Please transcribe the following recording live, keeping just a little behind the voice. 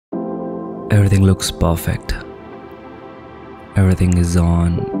Everything looks perfect. Everything is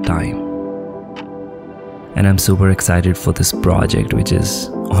on time. And I'm super excited for this project, which is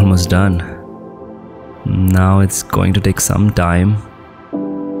almost done. Now it's going to take some time.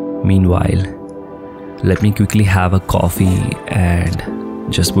 Meanwhile, let me quickly have a coffee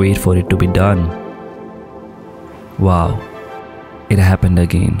and just wait for it to be done. Wow, it happened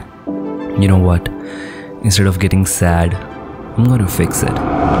again. You know what? Instead of getting sad, I'm gonna fix it.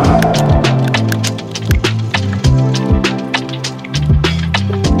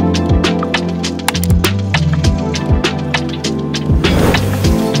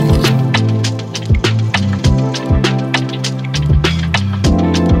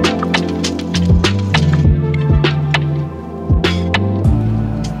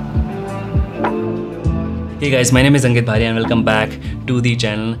 Hey guys, my name is Ankit and welcome back to the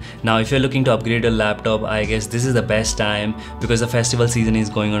channel. Now if you're looking to upgrade your laptop, I guess this is the best time because the festival season is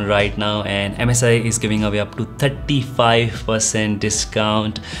going on right now and MSI is giving away up to 35%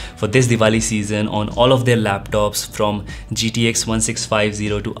 discount for this Diwali season on all of their laptops from GTX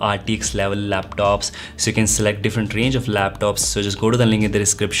 1650 to RTX level laptops. So you can select different range of laptops. So just go to the link in the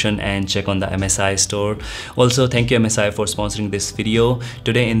description and check on the MSI store. Also, thank you MSI for sponsoring this video.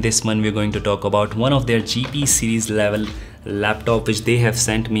 Today in this one, we're going to talk about one of their GP series level laptop which they have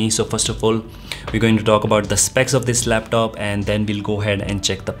sent me. So first of all, we're going to talk about the specs of this laptop and then we'll go ahead and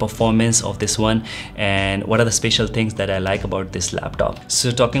check the performance of this one and what are the special things that I like about this laptop. So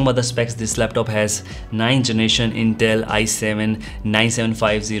talking about the specs, this laptop has 9th generation Intel i7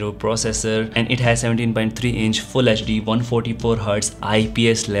 9750 processor and it has 17.3 inch Full HD 144Hz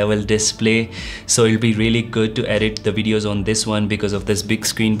IPS level display. So it'll be really good to edit the videos on this one because of this big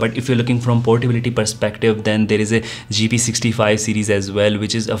screen. But if you're looking from portability perspective, then there is a GP65 series as well,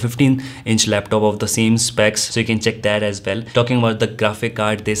 which is a 15-inch laptop of the same specs, so you can check that as well. Talking about the graphic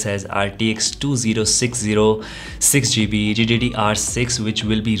card, this has RTX 2060 6GB GDDR6, which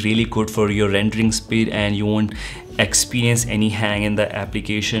will be really good for your rendering speed and you won't experience any hang in the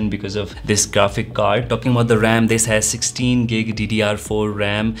application because of this graphic card. Talking about the RAM, this has 16 gig DDR4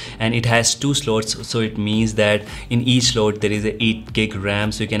 RAM and it has 2 slots, so it means that in each slot there is a 8 gig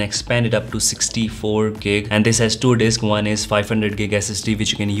RAM, so you can expand it up to 64 gig. And this has 2 discs. One is 500 gig SSD,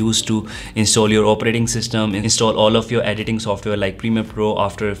 which you can use to install your operating system, install all of your editing software like Premiere Pro,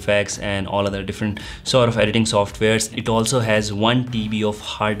 After Effects and all other different sort of editing softwares. It also has 1 TB of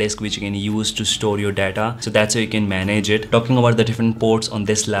hard disk which you can use to store your data, so that's how you can manage it. Talking about the different ports on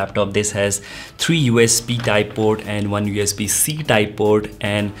this laptop, this has 3 USB type port and 1 USB-C type port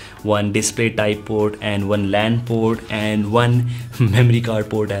and 1 display type port and 1 LAN port and 1 memory card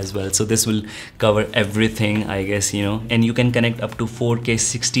port as well. So this will cover everything, I guess, you know, and you can connect up to 4K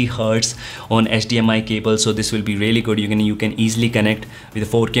 60 Hz on HDMI cable. So this will be really good. You can easily connect with a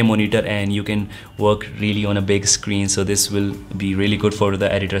 4K monitor and you can work really on a big screen. So this will be really good for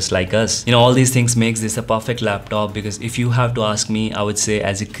the editors like us. You know, all these things makes this a perfect laptop because if you have to ask me, I would say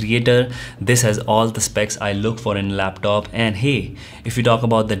as a creator, this has all the specs I look for in a laptop. And hey, if you talk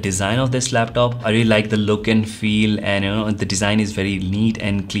about the design of this laptop, I really like the look and feel, and you know, the design is very neat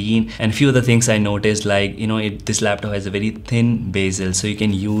and clean. And few of the things I noticed, like, you know, this laptop has a very thin bezel, so you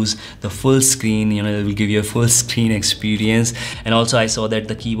can use the full screen, you know, it will give you a full screen experience. And also I saw that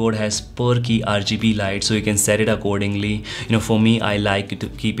the keyboard has per key RGB light, so you can set it accordingly. You know, for me, I like to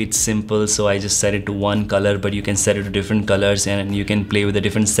keep it simple, so I just set it to one color, but you can set it to different colors and you can play with the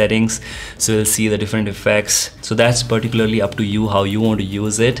different settings, so you'll see the different effects. So that's particularly up to you how you want to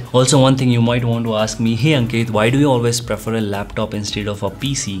use it. Also, one thing you might want to ask me, hey Ankit, why do you always prefer a laptop instead of a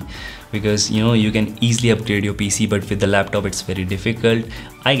PC? Because, you know, you can easily upgrade your PC, but with the laptop it's very difficult.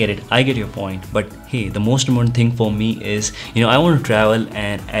 I get it, I get your point, but hey, the most important thing for me is, you know, I want to travel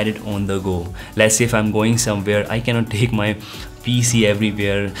and edit on the go. Let's say if I'm going somewhere, I cannot take my PC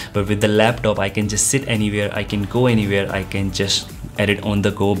everywhere, but with the laptop I can just sit anywhere, I can go anywhere, I can just edit on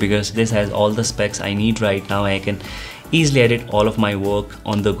the go because this has all the specs I need right now. I can easily edit all of my work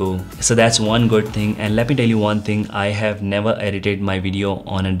on the go. So that's one good thing. And let me tell you one thing, I have never edited my video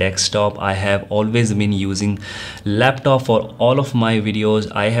on a desktop. I have always been using laptop for all of my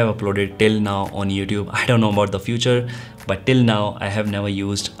videos I have uploaded till now on YouTube. I don't know about the future, but till now I have never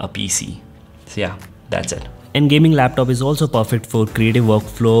used a PC. So yeah, that's it. And gaming laptop is also perfect for creative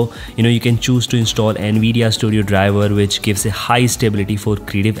workflow. You know, you can choose to install NVIDIA Studio driver, which gives a high stability for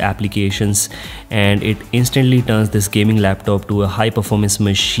creative applications, and it instantly turns this gaming laptop to a high performance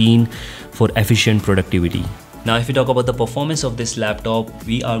machine for efficient productivity. Now if we talk about the performance of this laptop,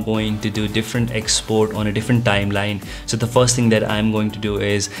 we are going to do different export on a different timeline. So the first thing that I'm going to do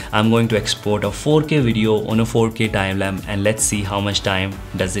is I'm going to export a 4K video on a 4K timeline, and let's see how much time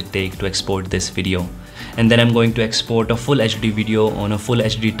does it take to export this video. And then I'm going to export a full HD video on a full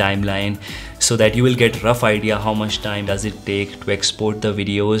HD timeline, so that you will get rough idea how much time does it take to export the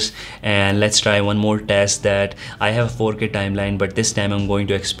videos. And let's try one more test that I have a 4K timeline, but this time I'm going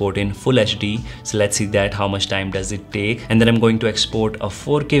to export in full HD. So let's see that how much time does it take. And then I'm going to export a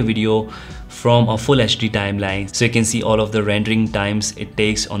 4K video from a full HD timeline, so you can see all of the rendering times it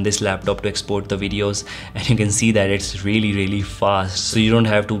takes on this laptop to export the videos, and you can see that it's really fast, so you don't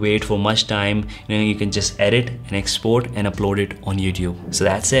have to wait for much time. You can just edit and export and upload it on YouTube. So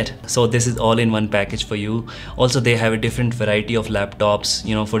that's it. So this is all in one package for you. Also, they have a different variety of laptops.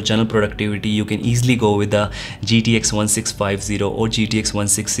 For general productivity, you can easily go with the GTX 1650 or GTX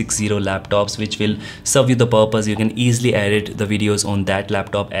 1660 laptops, which will serve you the purpose. You can easily edit the videos on that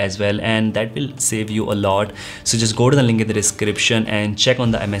laptop as well, and that will save you a lot. So just go to the link in the description and check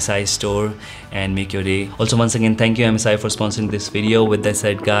on the MSI store and make your day. Also, once again, thank you MSI for sponsoring this video. With that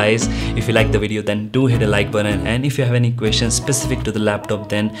said, guys, if you like the video, then do hit a like button, and if you have any questions specific to the laptop,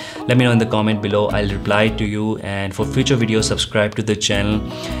 then let me know in the comment below. I'll reply to you, and for future videos, subscribe to the channel.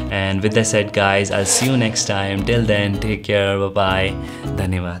 And with that said, guys, I'll see you next time. Till then, take care. Bye bye.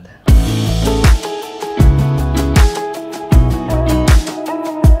 Dhanyavad.